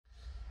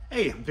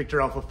Hey, I'm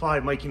Victor Alpha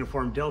 5, Mike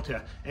Uniform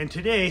Delta, and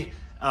today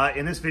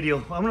in this video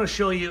I'm going to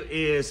show you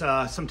is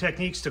some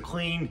techniques to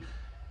clean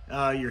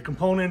your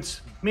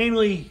components,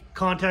 mainly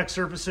contact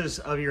surfaces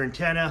of your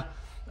antenna,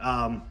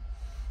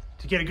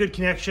 to get a good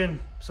connection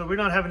so we're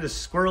not having this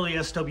squirrely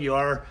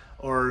SWR,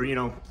 or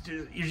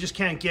you just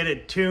can't get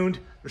it tuned.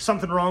 There's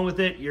something wrong with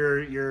it.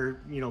 You're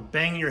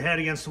banging your head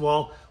against the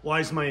wall.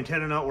 Why is my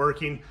antenna not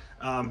working?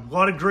 A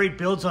lot of great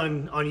builds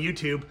on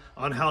YouTube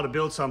on how to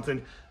build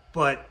something,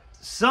 but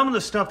some of the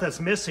stuff that's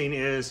missing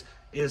is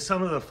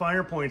some of the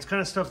finer points,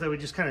 kind of stuff that we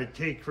just kind of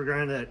take for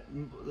granted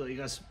that like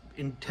us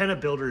antenna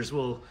builders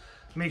will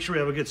make sure we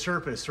have a good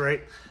surface,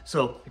 right?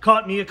 So it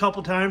caught me a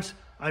couple times.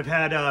 I've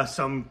had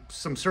some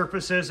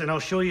surfaces, and I'll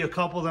show you a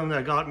couple of them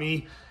that got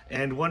me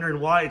and wondering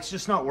why it's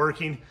just not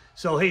working.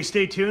 So hey,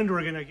 stay tuned.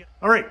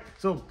 All right,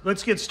 so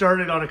let's get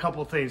started on a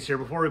couple of things here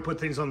before we put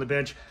things on the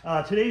bench.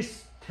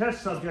 Today's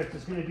test subject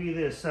is going to be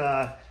this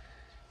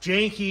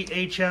janky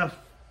HF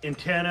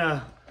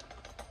antenna.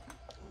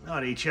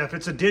 Not HF,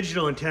 it's a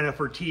digital antenna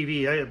for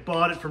TV. I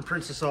bought it from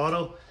Princess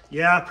Auto.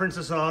 Yeah,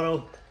 Princess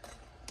Auto.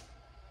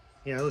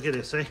 Yeah, look at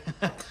this, eh?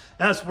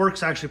 That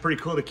works actually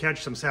pretty cool to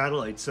catch some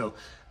satellites.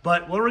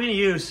 But what we're gonna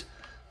use,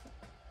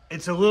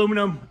 it's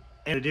aluminum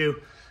and to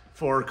do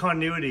for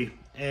continuity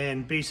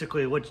and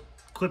basically what's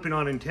clipping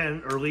on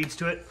antenna or leads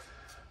to it.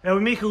 And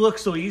we make it look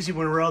so easy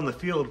when we're out in the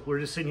field.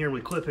 We're just sitting here and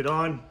we clip it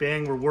on,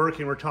 bang, we're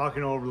working, we're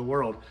talking all over the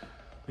world.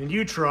 And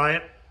you try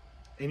it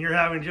and you're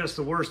having just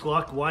the worst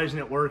luck. Why isn't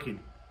it working?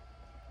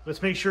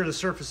 Let's make sure the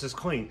surface is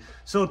clean.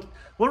 So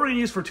what we're gonna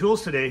use for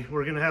tools today,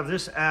 we're gonna have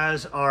this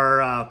as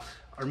our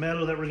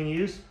metal that we're gonna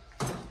use.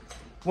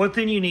 One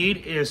thing you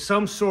need is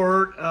some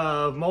sort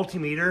of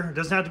multimeter. It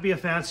doesn't have to be a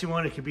fancy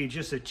one, it could be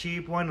just a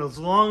cheap one, as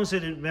long as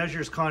it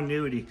measures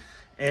continuity.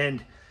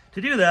 And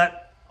to do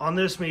that, on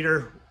this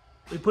meter,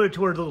 we put it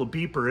to where the little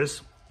beeper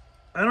is.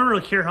 I don't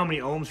really care how many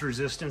ohms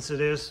resistance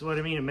it is. What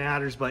I mean, it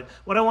matters, but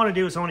what I wanna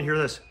do is I wanna hear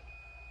this.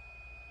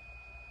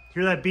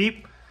 Hear that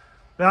beep?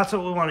 That's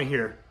what we wanna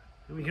hear.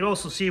 We can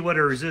also see what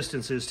our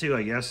resistance is too,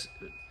 I guess.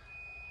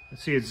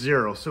 Let's see, it's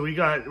 0. So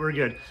we're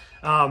good.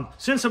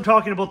 Since I'm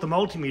talking about the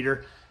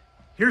multimeter,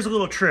 here's a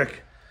little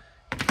trick.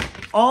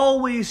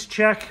 Always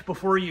check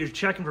before you're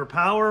checking for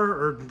power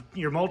or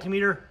your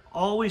multimeter.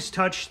 Always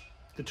touch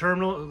the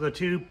terminal, the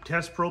two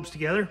test probes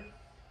together,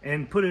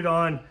 and put it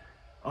on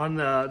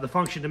the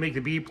function to make the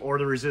beep or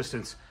the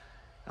resistance.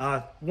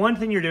 One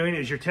thing you're doing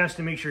is you're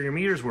testing to make sure your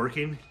meter's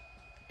working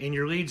and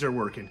your leads are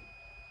working.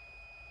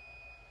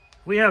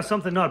 We have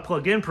something not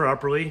plugged in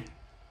properly,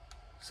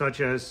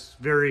 such as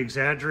very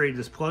exaggerated,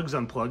 this plug's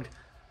unplugged.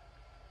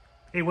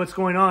 Hey, what's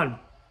going on?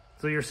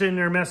 So you're sitting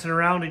there messing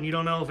around and you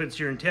don't know if it's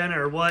your antenna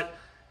or what.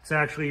 It's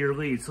actually your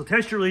leads. So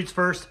test your leads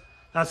first.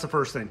 That's the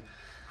first thing.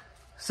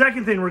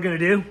 Second thing we're gonna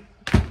do,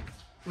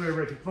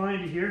 wherever I can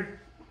find it here,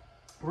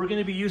 we're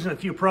gonna be using a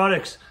few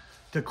products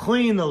to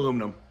clean the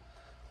aluminum.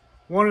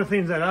 One of the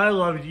things that I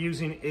love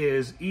using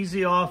is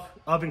Easy Off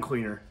Oven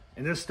Cleaner.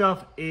 And this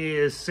stuff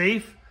is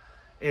safe.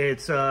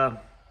 It's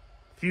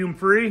fume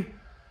free.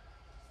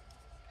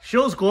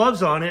 Shows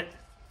gloves on it,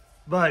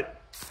 but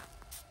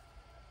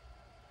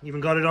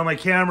even got it on my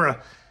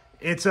camera.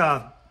 It's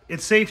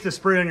safe to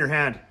spray on your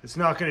hand. It's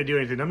not going to do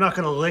anything. I'm not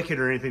going to lick it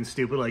or anything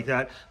stupid like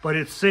that, but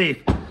it's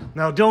safe.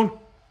 Now don't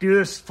do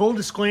this. Full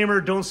disclaimer: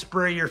 don't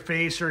spray your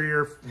face or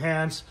your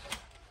hands.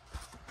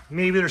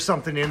 Maybe there's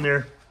something in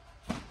there,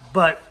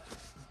 but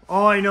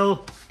all I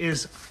know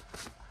is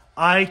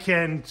I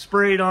can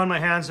spray it on my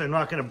hands. I'm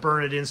not going to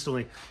burn it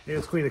instantly. Hey,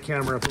 let's clean the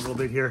camera up a little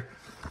bit here.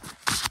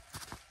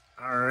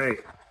 All right.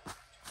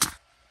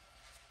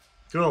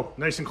 Cool.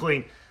 Nice and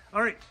clean.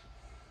 All right.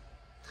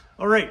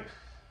 All right.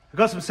 I've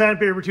got some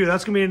sandpaper too.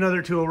 That's going to be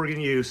another tool we're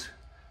going to use.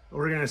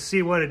 We're going to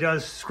see what it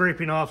does,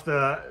 scraping off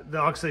the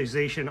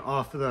oxidization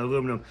off the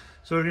aluminum.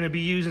 So we're going to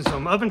be using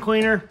some oven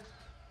cleaner,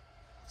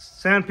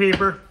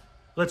 sandpaper.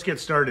 Let's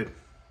get started.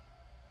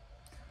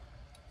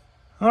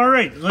 All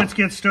right, let's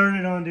get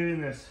started on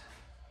doing this.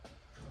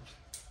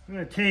 I'm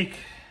going to take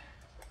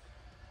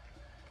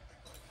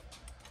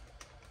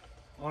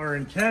our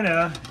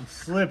antenna and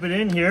slip it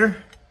in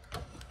here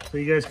so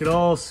you guys could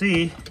all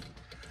see.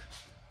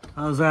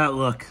 How's that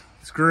look?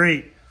 It's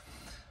great.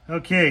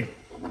 Okay,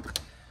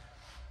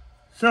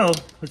 so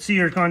let's see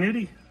your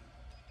continuity.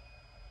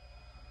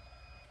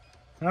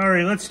 All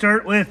right, let's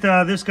start with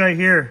this guy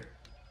here.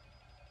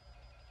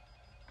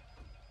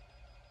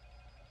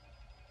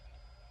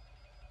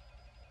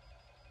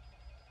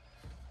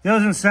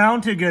 Doesn't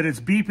sound too good. It's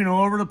beeping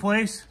all over the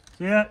place.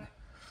 See that?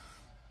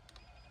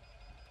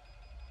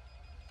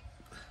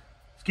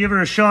 Let's give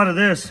her a shot of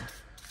this.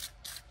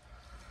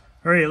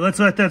 All right, let's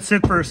let that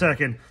sit for a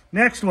second.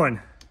 Next one.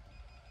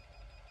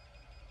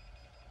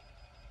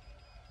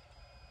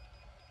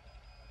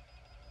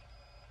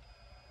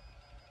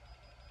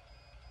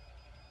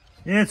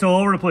 Yeah, it's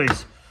all over the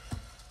place.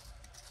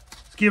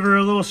 Let's give her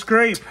a little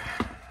scrape.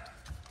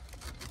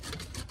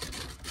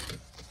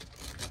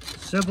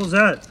 Simple as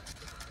that.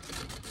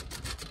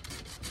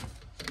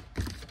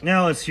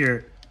 Now let's hear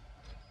it.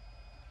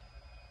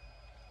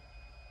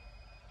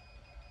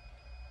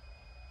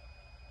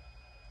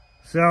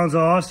 Sounds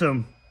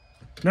awesome.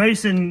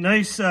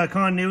 Nice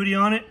continuity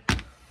on it.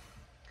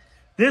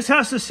 This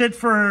has to sit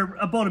for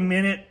about a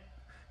minute,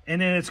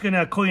 and then it's going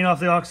to clean off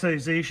the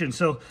oxidization.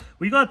 So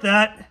we got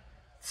that.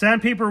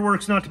 Sandpaper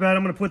works not too bad.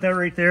 I'm going to put that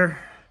right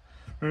there.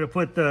 I'm going to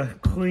put the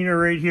cleaner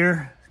right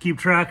here. Keep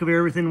track of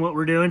everything, what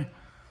we're doing.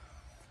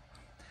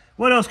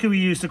 What else can we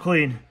use to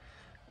clean?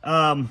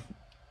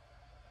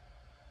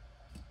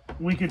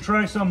 We could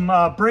try some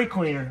brake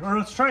cleaner, or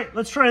let's try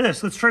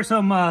this. Let's try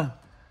some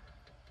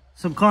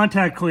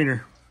contact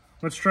cleaner.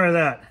 Let's try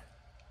that.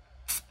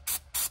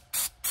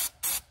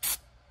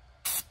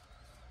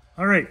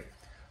 All right,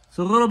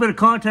 so a little bit of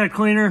contact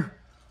cleaner.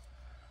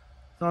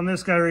 It's on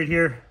this guy right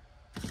here.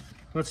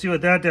 Let's see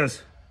what that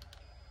does.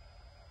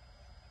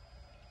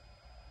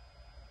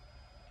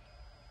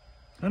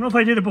 I don't know if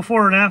I did it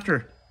before and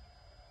after.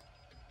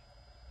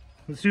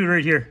 Let's do it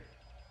right here.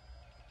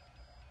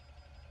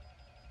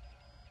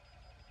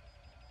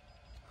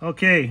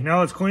 Okay,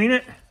 now let's clean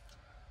it.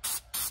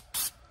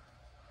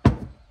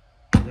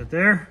 Is that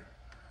there?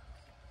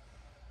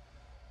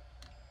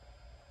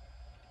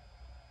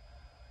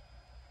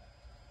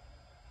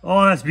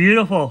 Oh, that's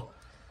beautiful.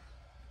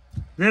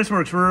 This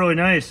works really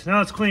nice. Now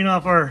let's clean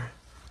off our...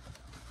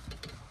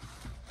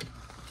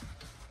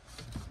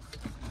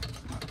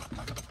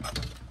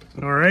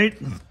 All right,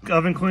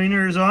 oven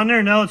cleaner is on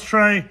there. Now let's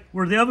try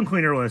where the oven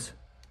cleaner was.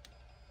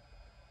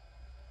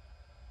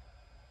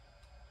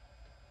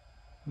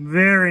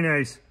 Very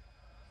nice.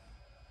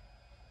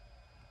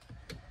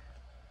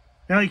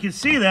 Now you can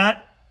see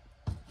that,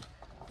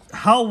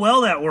 how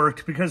well that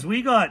worked, because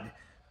we got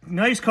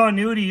nice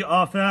continuity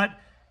off that.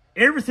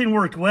 Everything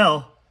worked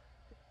well.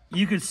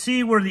 You could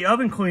see where the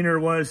oven cleaner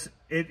was.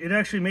 It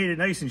actually made it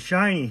nice and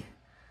shiny.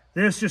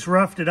 This just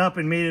roughed it up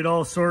and made it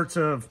all sorts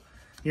of,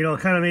 you know,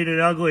 kind of made it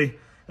ugly.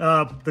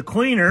 The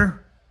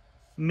cleaner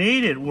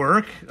made it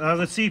work.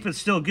 Let's see if it's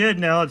still good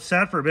now. It's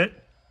sat for a bit.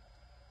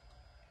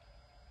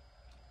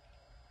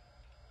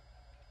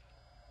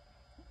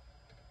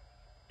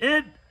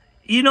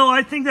 You know,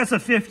 I think that's a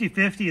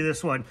 50-50,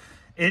 this one.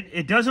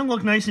 It doesn't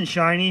look nice and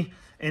shiny,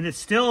 and it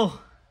still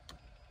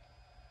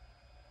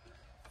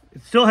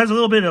has a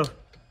little bit of,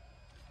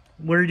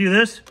 where you do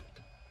this?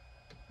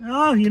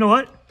 Oh, you know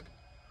what?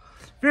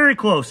 Very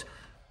close.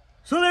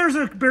 So there's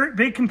a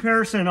big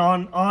comparison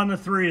on the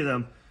three of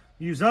them.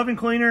 Use oven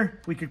cleaner,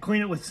 we could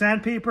clean it with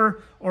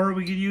sandpaper, or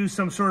we could use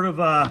some sort of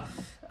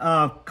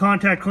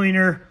contact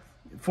cleaner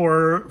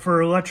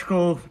for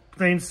electrical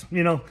things,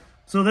 you know.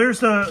 So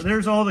there's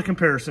all the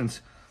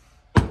comparisons.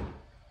 All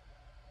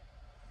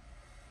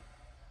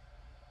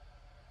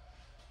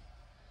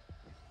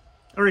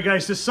right,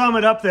 guys, to sum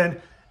it up then,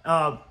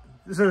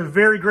 this is a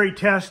very great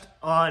test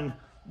on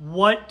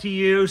what to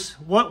use,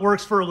 what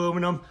works for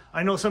aluminum.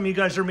 I know some of you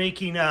guys are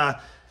making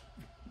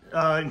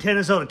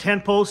antennas out of 10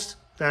 posts.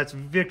 That's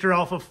Victor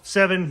Alpha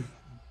 7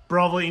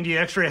 Bravo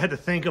India X-ray. I had to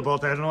think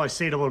about that. I know I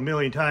say it about a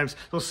million times.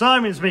 So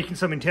Simon's making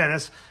some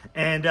antennas,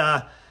 and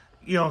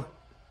you know,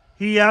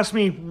 he asked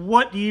me,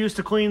 what do you use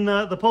to clean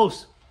the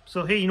posts?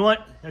 So, hey, you know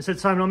what? I said,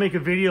 Simon, I'll make a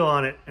video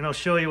on it, and I'll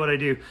show you what I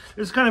do.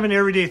 It's kind of an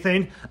everyday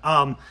thing.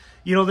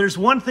 You know, there's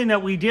one thing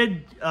that we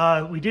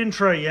didn't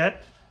try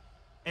yet,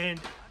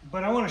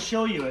 but I want to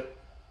show you it.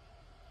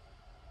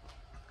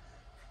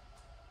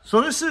 So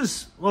this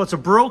is, well,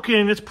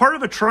 it's part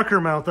of a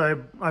trucker mount that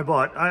I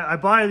bought. I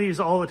buy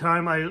these all the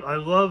time. I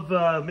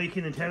love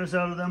making antennas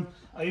out of them.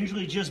 I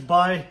usually just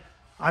buy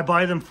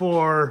them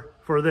for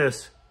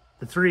this.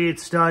 The 3/8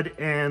 stud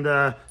and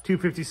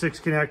 256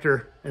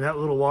 connector and that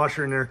little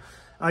washer in there.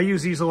 I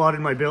use these a lot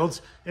in my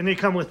builds, and they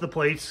come with the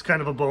plates,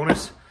 kind of a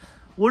bonus.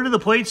 What do the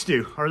plates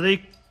do?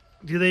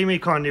 Do they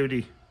make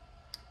continuity?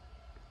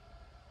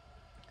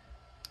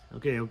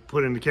 Okay, I'll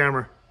put it in the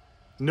camera.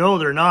 No,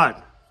 they're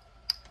not.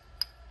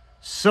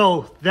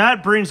 So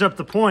that brings up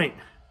the point.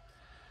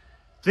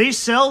 They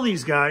sell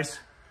these guys,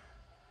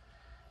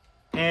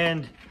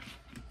 and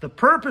the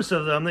purpose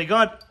of them, they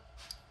got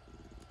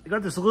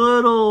this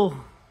little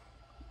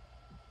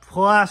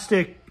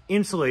plastic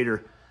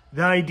insulator.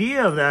 The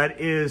idea of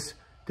that is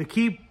to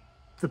keep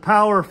the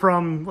power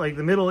from like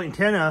the middle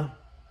antenna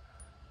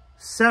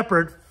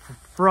separate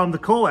from the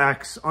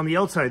coax on the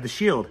outside, the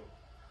shield.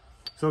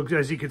 So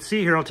as you can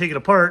see here, I'll take it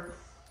apart.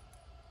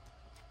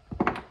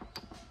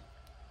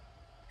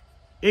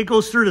 It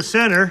goes through the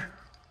center,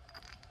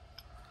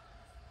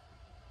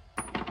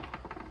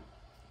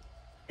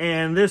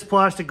 and this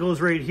plastic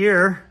goes right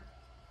here,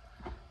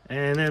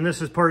 and then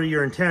this is part of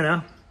your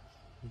antenna.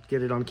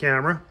 Get it on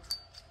camera.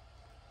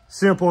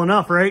 Simple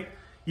enough, right?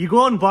 You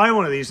go out and buy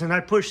one of these, and I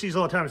push these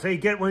all the time. I say, hey,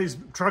 get one of these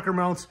trucker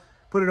mounts,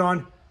 put it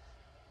on.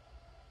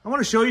 I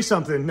want to show you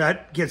something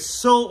that gets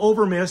so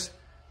overmissed.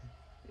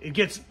 It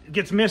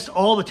gets missed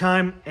all the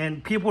time,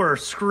 and people are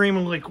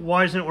screaming like,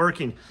 why isn't it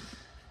working?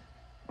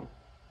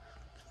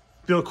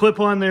 They'll clip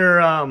on their,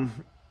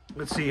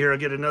 let's see here, I'll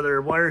get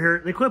another wire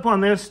here. They clip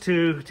on this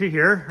to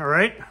here, all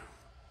right?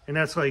 And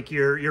that's like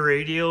your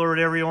radio or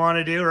whatever you want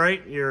to do,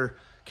 right? Your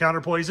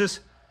counterpoises.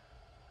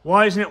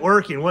 Why isn't it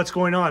working? What's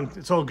going on?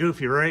 It's all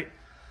goofy, right?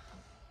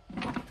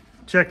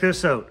 Check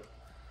this out.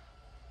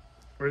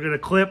 we're gonna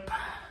clip.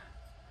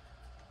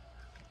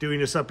 Doing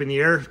this up in the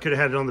air, could have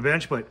had it on the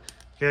bench, but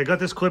okay, I got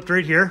this clipped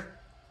right here.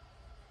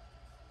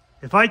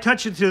 If I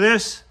touch it to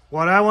this,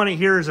 what I want to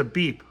hear is a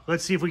beep.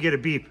 Let's see if we get a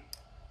beep.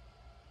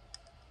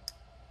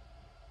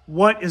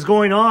 What is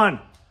going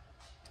on?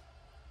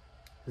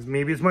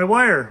 Maybe it's my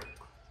wire.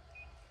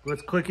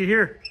 Let's click it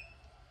here.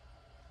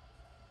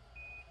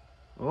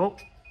 Oh,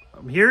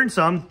 I'm hearing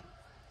some.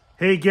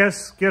 Hey,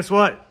 guess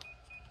what?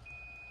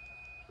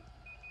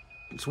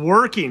 It's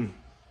working.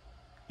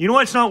 You know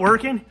what's not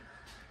working?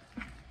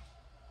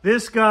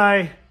 This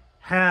guy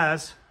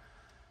has,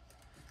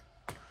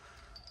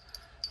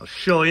 I'll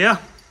show you.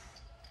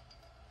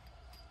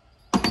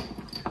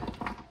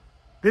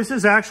 This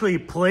is actually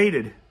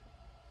plated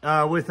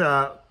with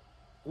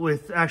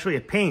actually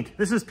a paint.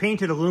 This is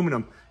painted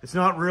aluminum. It's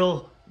not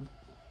real.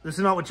 This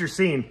is not what you're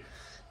seeing.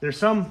 There's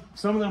some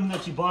of them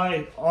that you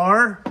buy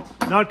are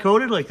not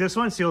coated like this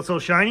one. See how it's so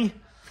shiny?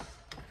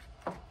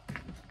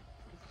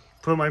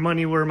 Put my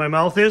money where my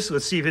mouth is.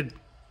 Let's see if it.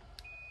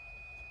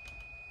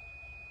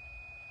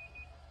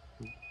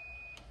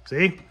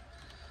 See?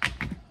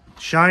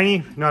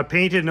 Shiny, not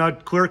painted,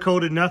 not clear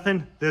coated,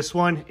 nothing. This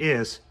one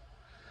is.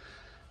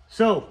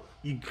 So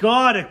you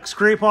gotta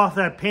scrape off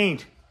that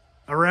paint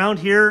around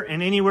here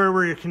and anywhere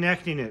where you're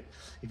connecting it.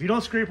 If you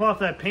don't scrape off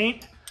that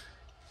paint,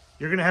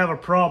 you're gonna have a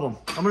problem.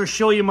 I'm gonna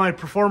show you my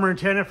Performer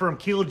antenna from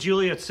Kilo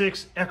Juliet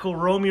 6 Echo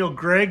Romeo.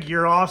 Greg,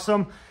 you're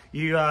awesome.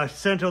 You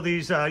sent all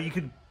these, you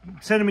could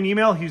send him an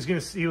email.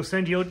 He'll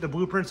send you out the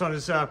blueprints on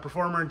his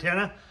Performer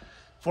antenna,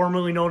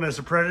 formerly known as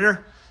a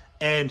Predator.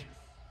 And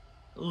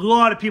a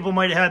lot of people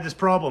might have had this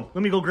problem.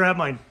 Let me go grab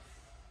mine.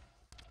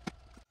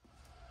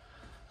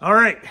 All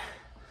right,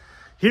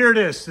 here it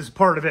is. This is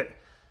part of it.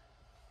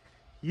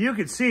 You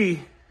could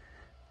see,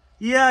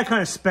 yeah, I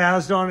kind of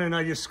spazzed on it and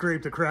I just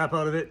scraped the crap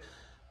out of it.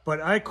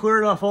 But I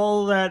cleared off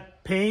all of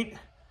that paint,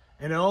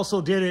 and I also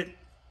did it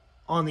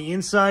on the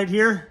inside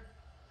here.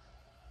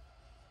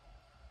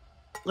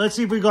 Let's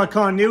see if we got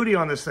continuity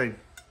on this thing.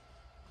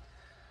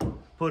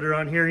 Put it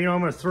on here. You know,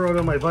 I'm going to throw it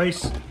on my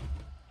vise.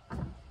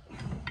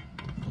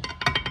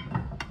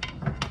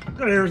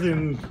 Got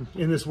everything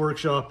in this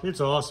workshop.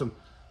 It's awesome.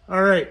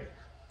 All right,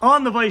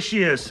 on the vise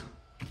she is.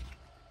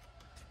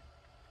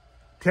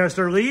 Test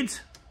our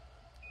leads.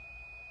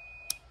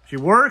 She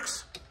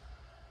works.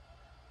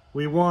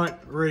 We want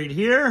right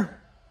here.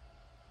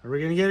 Are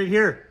we gonna get it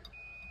here?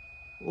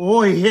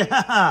 Oh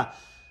yeah,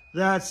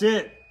 that's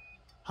it.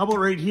 How about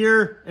right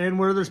here and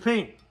where there's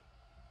paint?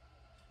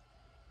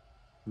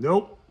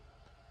 Nope,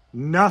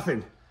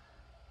 nothing.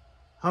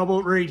 How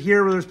about right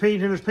here where there's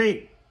paint and there's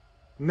paint?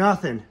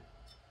 Nothing.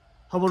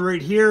 How about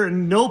right here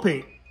and no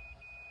paint?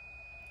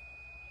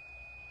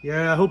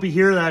 Yeah, I hope you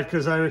hear that,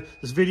 because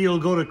this video will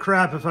go to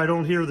crap if I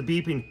don't hear the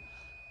beeping.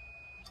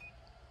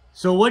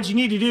 So what you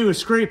need to do is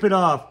scrape it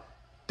off.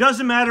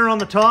 Doesn't matter on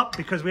the top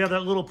because we have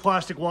that little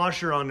plastic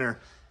washer on there.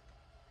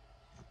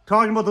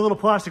 Talking about the little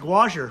plastic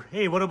washer,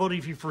 hey, what about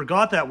if you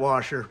forgot that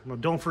washer? Well,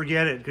 don't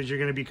forget it, because you're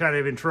going to be kind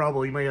of in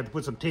trouble. You might have to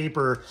put some tape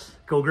or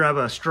go grab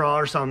a straw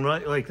or something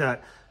like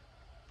that.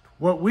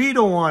 What we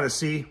don't want to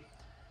see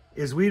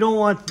is we don't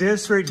want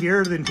this right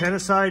here, the antenna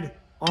side,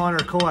 on our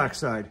coax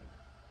side.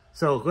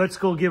 So let's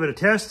go give it a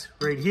test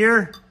right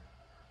here.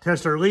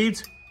 Test our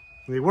leads.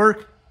 They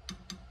work.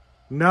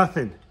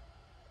 Nothing.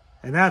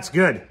 And that's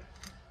good.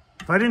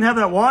 If I didn't have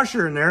that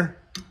washer in there,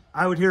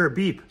 I would hear a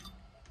beep.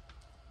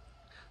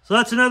 So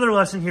that's another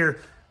lesson here.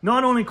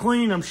 Not only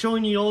cleaning, I'm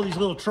showing you all these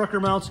little trucker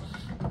mounts.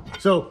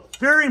 So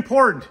very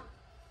important.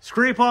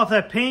 Scrape off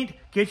that paint.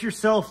 Get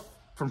yourself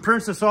from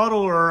Princess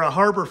Auto or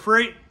Harbor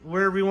Freight,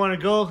 wherever you want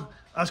to go.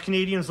 Us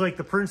Canadians like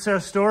the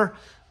Princess store.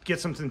 Get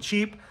something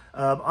cheap.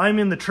 I'm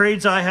in the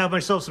trades. I have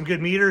myself some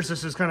good meters.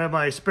 This is kind of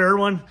my spare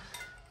one.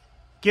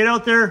 Get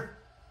out there,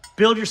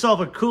 build yourself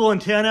a cool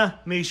antenna.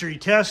 Make sure you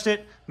test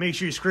it. Make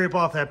sure you scrape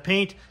off that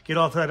paint, get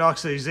off that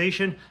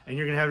oxidization, and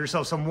you're going to have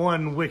yourself some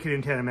one wicked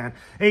antenna, man.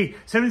 Hey,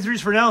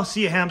 73s for now.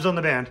 See you hams on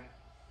the band.